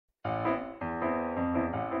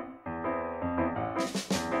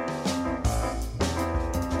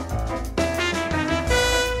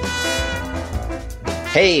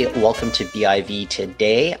Hey, welcome to BIV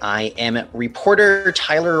Today. I am reporter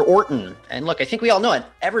Tyler Orton. And look, I think we all know it.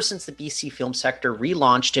 Ever since the BC film sector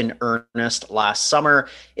relaunched in earnest last summer,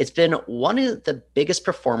 it's been one of the biggest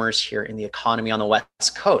performers here in the economy on the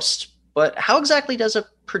West Coast. But how exactly does a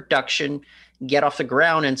production get off the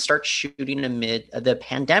ground and start shooting amid the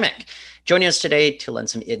pandemic? Joining us today to lend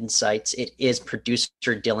some insights, it is producer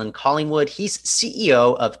Dylan Collingwood. He's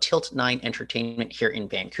CEO of Tilt 9 Entertainment here in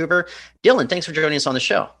Vancouver. Dylan, thanks for joining us on the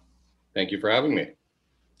show. Thank you for having me.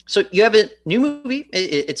 So you have a new movie.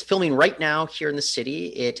 It's filming right now here in the city.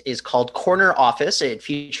 It is called Corner Office. It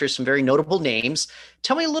features some very notable names.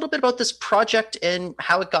 Tell me a little bit about this project and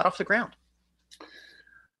how it got off the ground.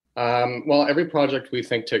 Well, every project we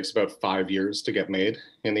think takes about 5 years to get made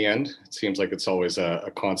in the end. It seems like it's always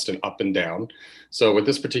a constant up and down. So with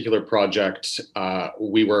this particular project,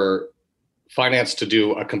 we were financed to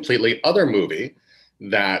do a completely other movie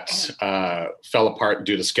that fell apart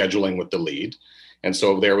due to scheduling with the lead. And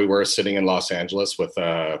so there we were sitting in Los Angeles with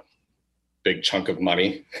a big chunk of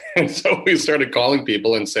money. And so we started calling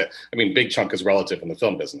people and said, I mean, big chunk is relative in the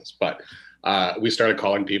film business, but we started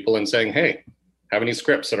calling people and saying, hey, have any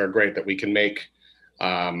scripts that are great that we can make,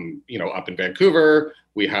 up in Vancouver?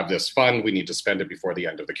 We have this fund. We need to spend it before the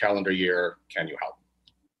end of the calendar year. Can you help?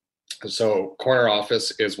 So Corner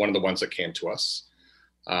Office is one of the ones that came to us.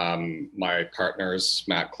 My partners,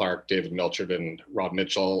 Matt Clark, David Milchard, and Rob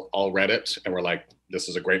Mitchell all read it and were like, this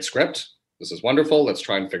is a great script. This is wonderful. Let's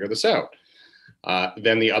try and figure this out.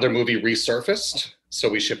 Then the other movie resurfaced. So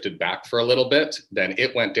we shifted back for a little bit. Then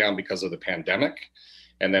it went down because of the pandemic.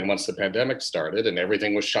 And then once the pandemic started and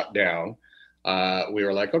everything was shut down, we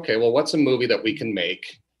were like, okay, well, what's a movie that we can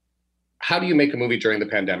make? How do you make a movie during the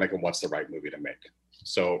pandemic, and what's the right movie to make?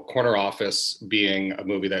 So Corner Office being a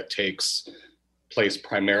movie that takes place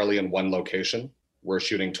primarily in one location. We're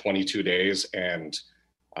shooting 22 days and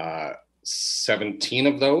 17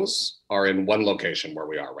 of those are in one location where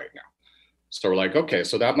we are right now. So we're like, okay,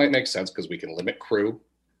 so that might make sense because we can limit crew.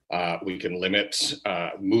 We can limit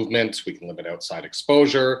movement, we can limit outside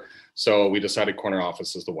exposure. So we decided Corner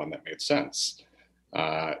Office is the one that made sense.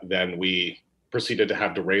 Then we proceeded to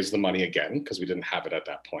have to raise the money again because we didn't have it at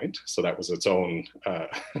that point. So that was its own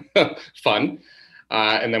fun.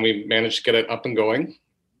 And then we managed to get it up and going.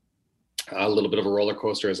 A little bit of a roller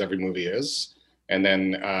coaster as every movie is. And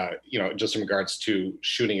then, just in regards to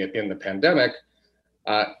shooting it in the pandemic,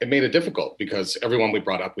 it made it difficult because everyone we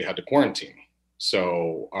brought up, we had to quarantine.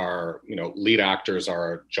 So our, lead actors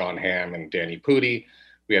are John Hamm and Danny Pudi.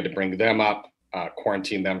 We had to bring them up,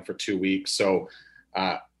 quarantine them for 2 weeks. So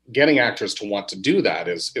getting actors to want to do that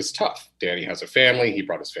is tough. Danny has a family. He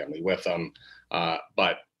brought his family with him.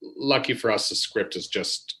 But lucky for us, the script is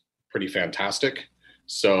just pretty fantastic.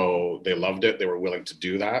 So they loved it. They were willing to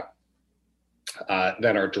do that.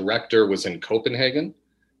 Then our director was in Copenhagen.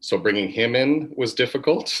 So bringing him in was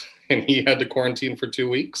difficult. And he had to quarantine for 2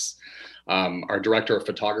 weeks. Our director of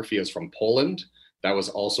photography is from Poland. That was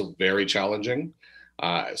also very challenging.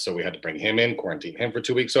 So we had to bring him in, quarantine him for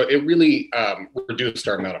 2 weeks. So it really reduced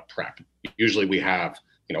our amount of prep. Usually we have,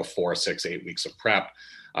 4, 6, 8 weeks of prep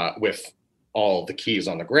with all the keys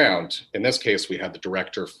on the ground. In this case, we had the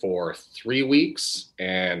director for 3 weeks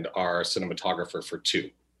and our cinematographer for 2.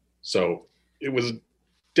 So it was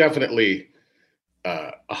definitely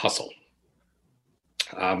a hustle.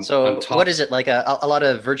 What is it, like a lot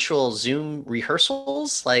of virtual Zoom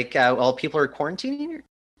rehearsals, like while people are quarantining?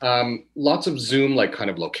 Lots of Zoom, like kind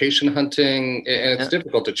of location hunting. And it's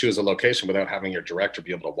difficult to choose a location without having your director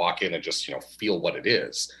be able to walk in and just, feel what it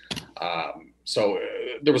is. So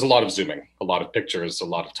there was a lot of Zooming, a lot of pictures, a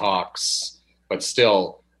lot of talks, but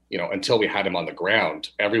still, until we had him on the ground,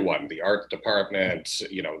 everyone, the art department,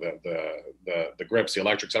 the grips, the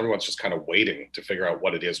electrics, everyone's just kind of waiting to figure out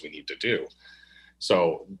what it is we need to do.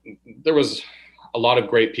 So there was a lot of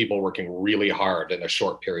great people working really hard in a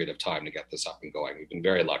short period of time to get this up and going. We've been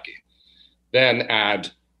very lucky. Then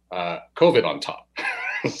add COVID on top.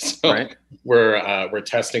 So right. We're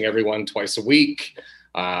testing everyone twice a week.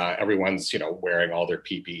 Everyone's wearing all their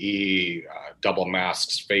PPE, double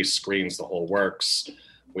masks, face screens, the whole works.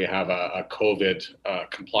 We have a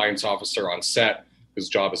COVID compliance officer on set whose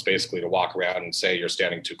job is basically to walk around and say, you're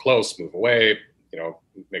standing too close, move away,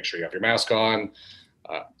 make sure you have your mask on.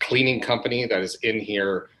 Cleaning company that is in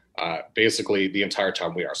here basically the entire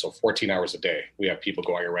time we are. So 14 hours a day, we have people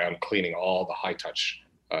going around cleaning all the high touch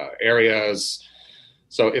areas.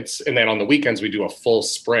 So and then on the weekends, we do a full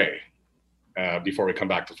spray before we come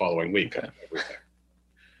back the following week. Okay.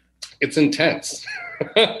 It's intense.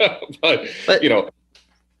 But you know,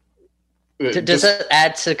 does that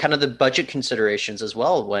add to kind of the budget considerations as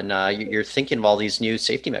well when you're thinking of all these new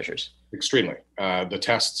safety measures? Extremely. The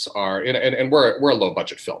tests are, and we're a low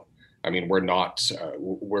budget film. I mean, we're not,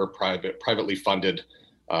 we're privately funded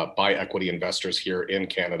by equity investors here in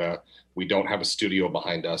Canada. We don't have a studio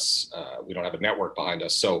behind us. We don't have a network behind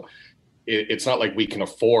us. So it's not like we can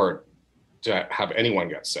afford to have anyone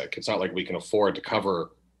get sick. It's not like we can afford to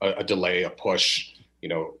cover a delay, a push. You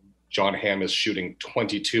know, John Hamm is shooting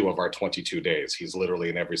 22 of our 22 days. He's literally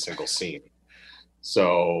in every single scene.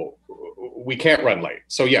 So we can't run late.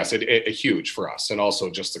 So yes, it huge for us. And also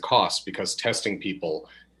just the cost, because testing people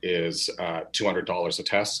is $200 a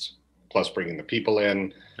test, plus bringing the people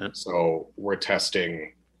in. So we're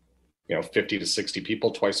testing, 50 to 60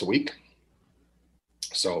 people twice a week.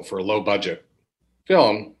 So for a low budget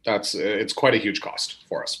film, it's quite a huge cost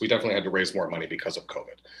for us. We definitely had to raise more money because of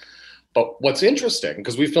COVID. But what's interesting,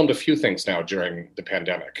 because we filmed a few things now during the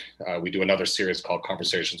pandemic. We do another series called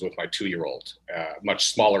Conversations with My 2-Year-Old,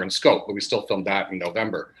 much smaller in scope, but we still filmed that in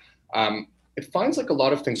November. It finds like a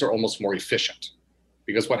lot of things are almost more efficient,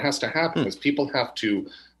 because what has to happen is people have to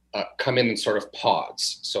come in sort of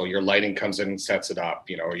pods. So your lighting comes in and sets it up.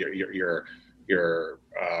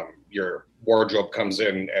 Your wardrobe comes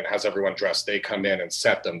in and has everyone dressed. They come in and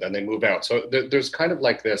set them, then they move out. So there's kind of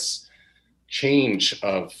like this change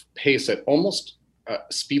of pace that almost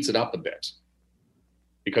speeds it up a bit,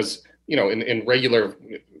 because in regular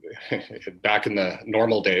back in the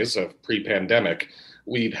normal days of pre-pandemic,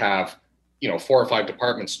 we'd have 4 or 5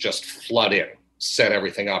 departments just flood in, set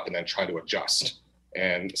everything up, and then try to adjust,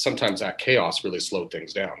 and sometimes that chaos really slowed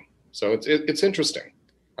things down. So it's interesting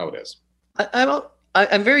how it is.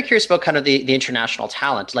 I'm very curious about kind of the international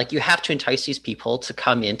talent. Like, you have to entice these people to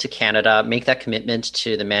come into Canada, make that commitment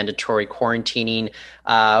to the mandatory quarantining.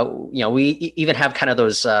 We even have kind of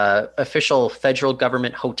those official federal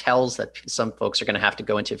government hotels that some folks are going to have to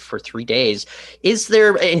go into for 3 days. Is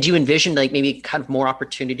there, and do you envision like maybe kind of more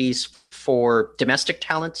opportunities for domestic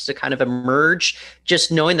talent to kind of emerge,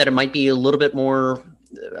 just knowing that it might be a little bit more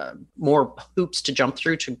hoops to jump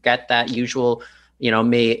through to get that usual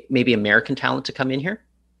maybe American talent to come in here?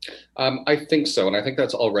 I think so. And I think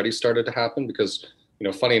that's already started to happen because,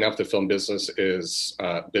 funny enough, the film business is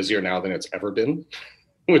busier now than it's ever been,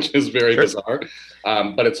 which is very bizarre.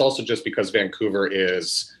 But it's also just because Vancouver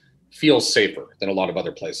feels safer than a lot of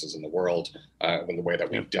other places in the world in the way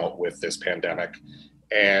that we've dealt with this pandemic.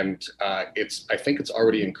 And I think it's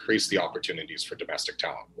already increased the opportunities for domestic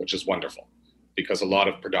talent, which is wonderful. Because a lot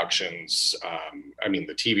of productions,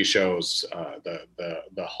 the TV shows,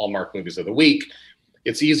 the Hallmark movies of the week,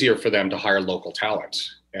 it's easier for them to hire local talent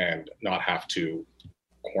and not have to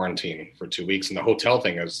quarantine for 2 weeks. And the hotel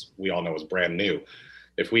thing, as we all know, is brand new.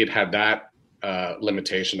 If we had had that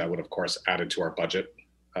limitation, that would, of course, added to our budget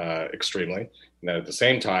extremely. And then at the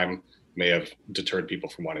same time, may have deterred people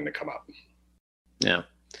from wanting to come up. Yeah.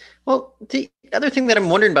 Well, the other thing that I'm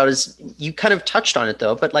wondering about is, you kind of touched on it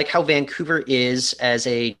though, but like how Vancouver is as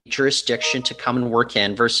a jurisdiction to come and work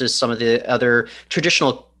in versus some of the other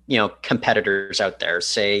traditional, competitors out there,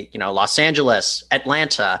 say, Los Angeles,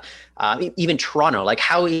 Atlanta, even Toronto. Like,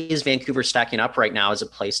 how is Vancouver stacking up right now as a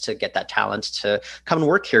place to get that talent to come and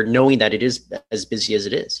work here, knowing that it is as busy as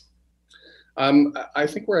it is? I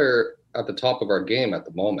think we're at the top of our game at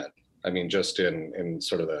the moment. I mean, just in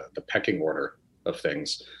sort of the pecking order of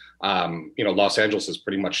things. Los Angeles is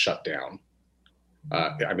pretty much shut down.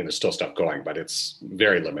 There's still stuff going, but it's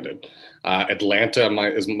very limited. Atlanta,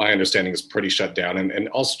 my understanding, is pretty shut down, and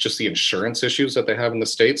also just the insurance issues that they have in the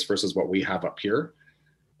States versus what we have up here.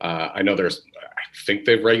 I know I think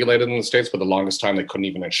they've regulated in the States, but the longest time they couldn't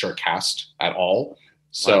even insure cast at all.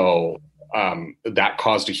 So that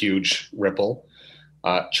caused a huge ripple.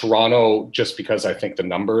 Toronto, just because I think the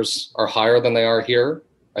numbers are higher than they are here,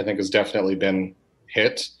 I think has definitely been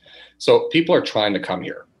hit. So people are trying to come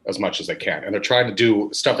here as much as they can, and they're trying to do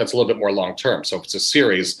stuff that's a little bit more long-term. So if it's a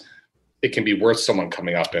series, it can be worth someone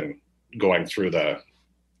coming up and going through the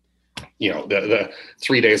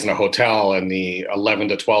 3 days in a hotel and the 11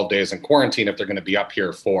 to 12 days in quarantine if they're going to be up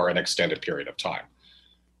here for an extended period of time.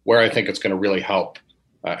 Where I think it's going to really help,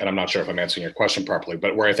 and I'm not sure if I'm answering your question properly,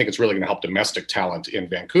 but where I think it's really going to help domestic talent in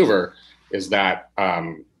Vancouver is that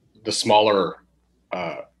the smaller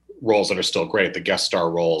roles that are still great, the guest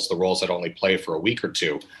star roles, the roles that only play for a week or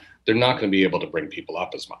two, they're not going to be able to bring people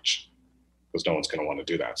up as much because no one's going to want to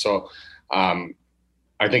do that. So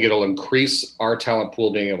I think it'll increase our talent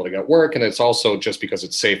pool being able to get work. And it's also just because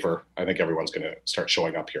it's safer. I think everyone's going to start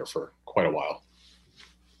showing up here for quite a while.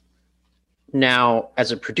 Now,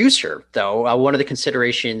 as a producer, though, one of the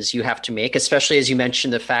considerations you have to make, especially as you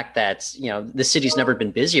mentioned the fact that, the city's never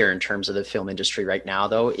been busier in terms of the film industry right now,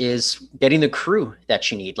 though, is getting the crew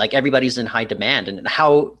that you need. Like, everybody's in high demand. And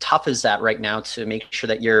how tough is that right now to make sure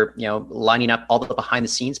that you're, lining up all the behind the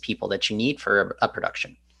scenes people that you need for a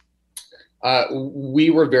production? We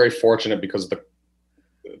were very fortunate because of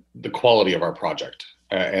the quality of our project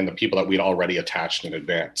and the people that we'd already attached in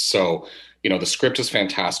advance. So, the script is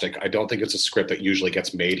fantastic. I don't think it's a script that usually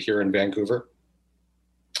gets made here in Vancouver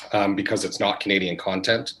because it's not Canadian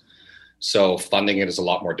content. So funding it is a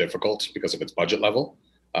lot more difficult because of its budget level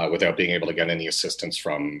without being able to get any assistance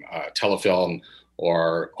from Telefilm,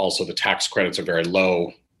 or also the tax credits are very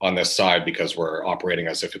low on this side because we're operating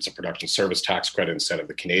as if it's a production service tax credit instead of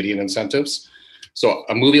the Canadian incentives. So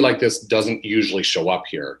a movie like this doesn't usually show up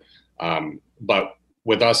here. But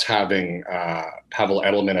with us having Pavel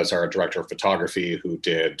Edelman as our director of photography, who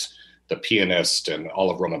did The Pianist and all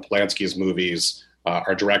of Roman Polanski's movies,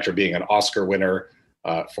 our director being an Oscar winner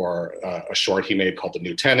for a short he made called The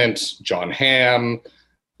New Tenant, John Hamm,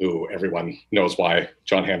 who everyone knows why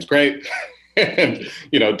John Hamm's great, and,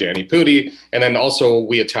 Danny Pudi. And then also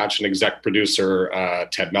we attached an exec producer,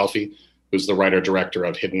 Ted Melfi, who's the writer-director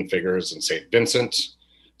of Hidden Figures and St. Vincent.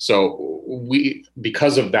 So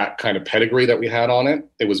because of that kind of pedigree that we had on it,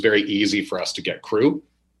 it was very easy for us to get crew.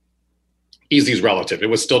 Easy is relative. It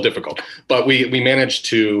was still difficult, but we managed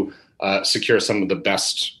to secure some of the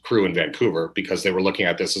best crew in Vancouver because they were looking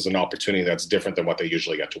at this as an opportunity that's different than what they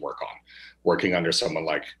usually get to work on, working under someone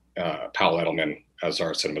like Pavel Edelman as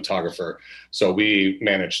our cinematographer. So we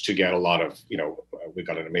managed to get a lot of, we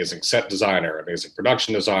got an amazing set designer, amazing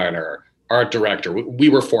production designer, art director. We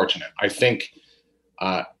were fortunate. I think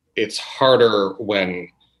it's harder when,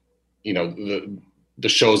 the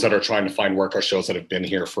shows that are trying to find work are shows that have been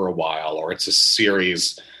here for a while, or it's a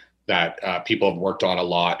series that people have worked on a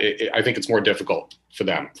lot. I think it's more difficult for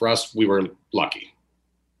them. For us, we were lucky,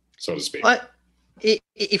 so to speak. But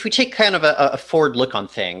if we take kind of a forward look on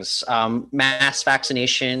things, mass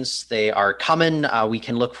vaccinations, they are coming. We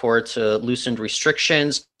can look forward to loosened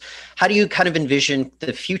restrictions. How do you kind of envision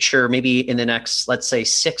the future, maybe in the next, let's say,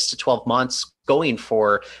 6 to 12 months, going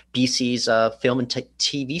for BC's film and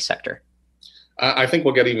TV sector? I think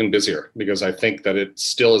we'll get even busier because I think that it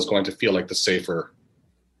still is going to feel like the safer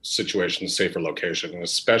situation, the safer location, and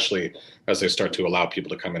especially as they start to allow people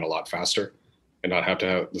to come in a lot faster and not have to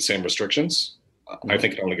have the same restrictions. I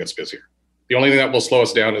think it only gets busier. The only thing that will slow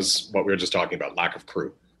us down is what we were just talking about, lack of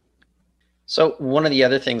crew. So one of the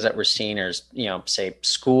other things that we're seeing is, say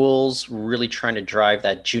schools really trying to drive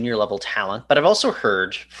that junior level talent. But I've also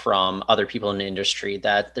heard from other people in the industry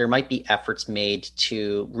that there might be efforts made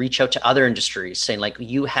to reach out to other industries saying, like,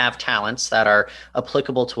 you have talents that are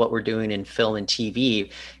applicable to what we're doing in film and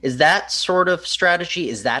TV. Is that sort of strategy,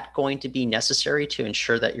 is that going to be necessary to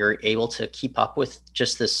ensure that you're able to keep up with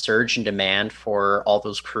just this surge in demand for all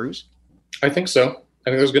those crews? I think so. I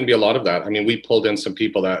think there's going to be a lot of that. I mean, we pulled in some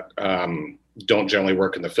people that don't generally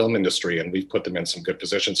work in the film industry, and we've put them in some good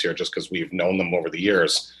positions here just because we've known them over the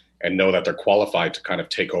years and know that they're qualified to kind of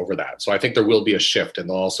take over that. So I think there will be a shift, and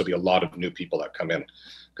there'll also be a lot of new people that come in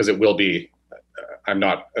because it will be, I'm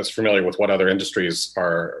not as familiar with what other industries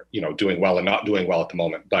are, doing well and not doing well at the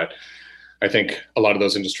moment. But I think a lot of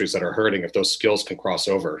those industries that are hurting, if those skills can cross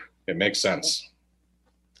over, it makes sense.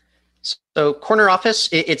 So Corner Office,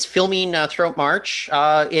 it's filming throughout March.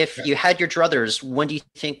 If you had your druthers, when do you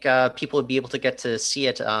think people would be able to get to see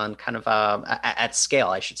it on kind of at scale,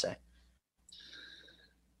 I should say?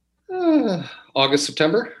 August,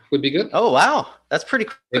 September would be good. Oh, wow. That's pretty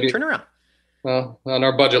quick turnaround. Well, on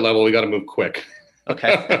our budget level, we got to move quick.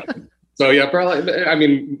 Okay. So yeah, probably, I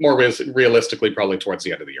mean, more realistically, probably towards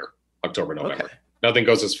the end of the year, October, November. Okay. Nothing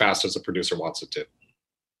goes as fast as a producer wants it to.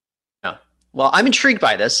 Well, I'm intrigued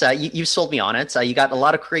by this. You sold me on it. You got a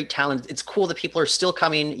lot of great talent. It's cool that people are still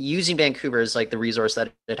coming, using Vancouver as like the resource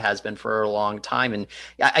that it has been for a long time. And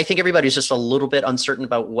I think everybody's just a little bit uncertain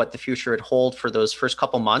about what the future would hold for those first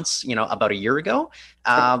couple months, about a year ago.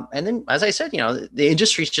 And then, as I said, the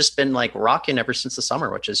industry's just been like rocking ever since the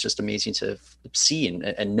summer, which is just amazing to see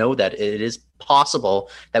and know that it is possible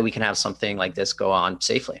that we can have something like this go on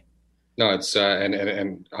safely. No, it's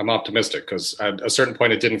and I'm optimistic because at a certain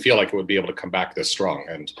point it didn't feel like it would be able to come back this strong,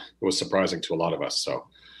 and it was surprising to a lot of us. So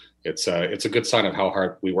it's a good sign of how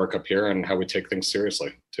hard we work up here and how we take things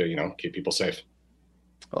seriously to keep people safe.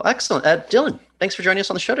 Well, excellent, Dylan. Thanks for joining us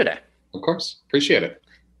on the show today. Of course, appreciate it.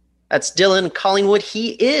 That's Dylan Collingwood.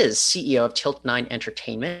 He is CEO of Tilt 9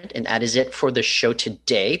 Entertainment, and that is it for the show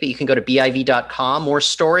today. But you can go to biv.com, more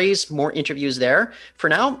stories, more interviews there. For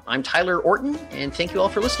now, I'm Tyler Orton, and thank you all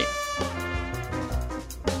for listening.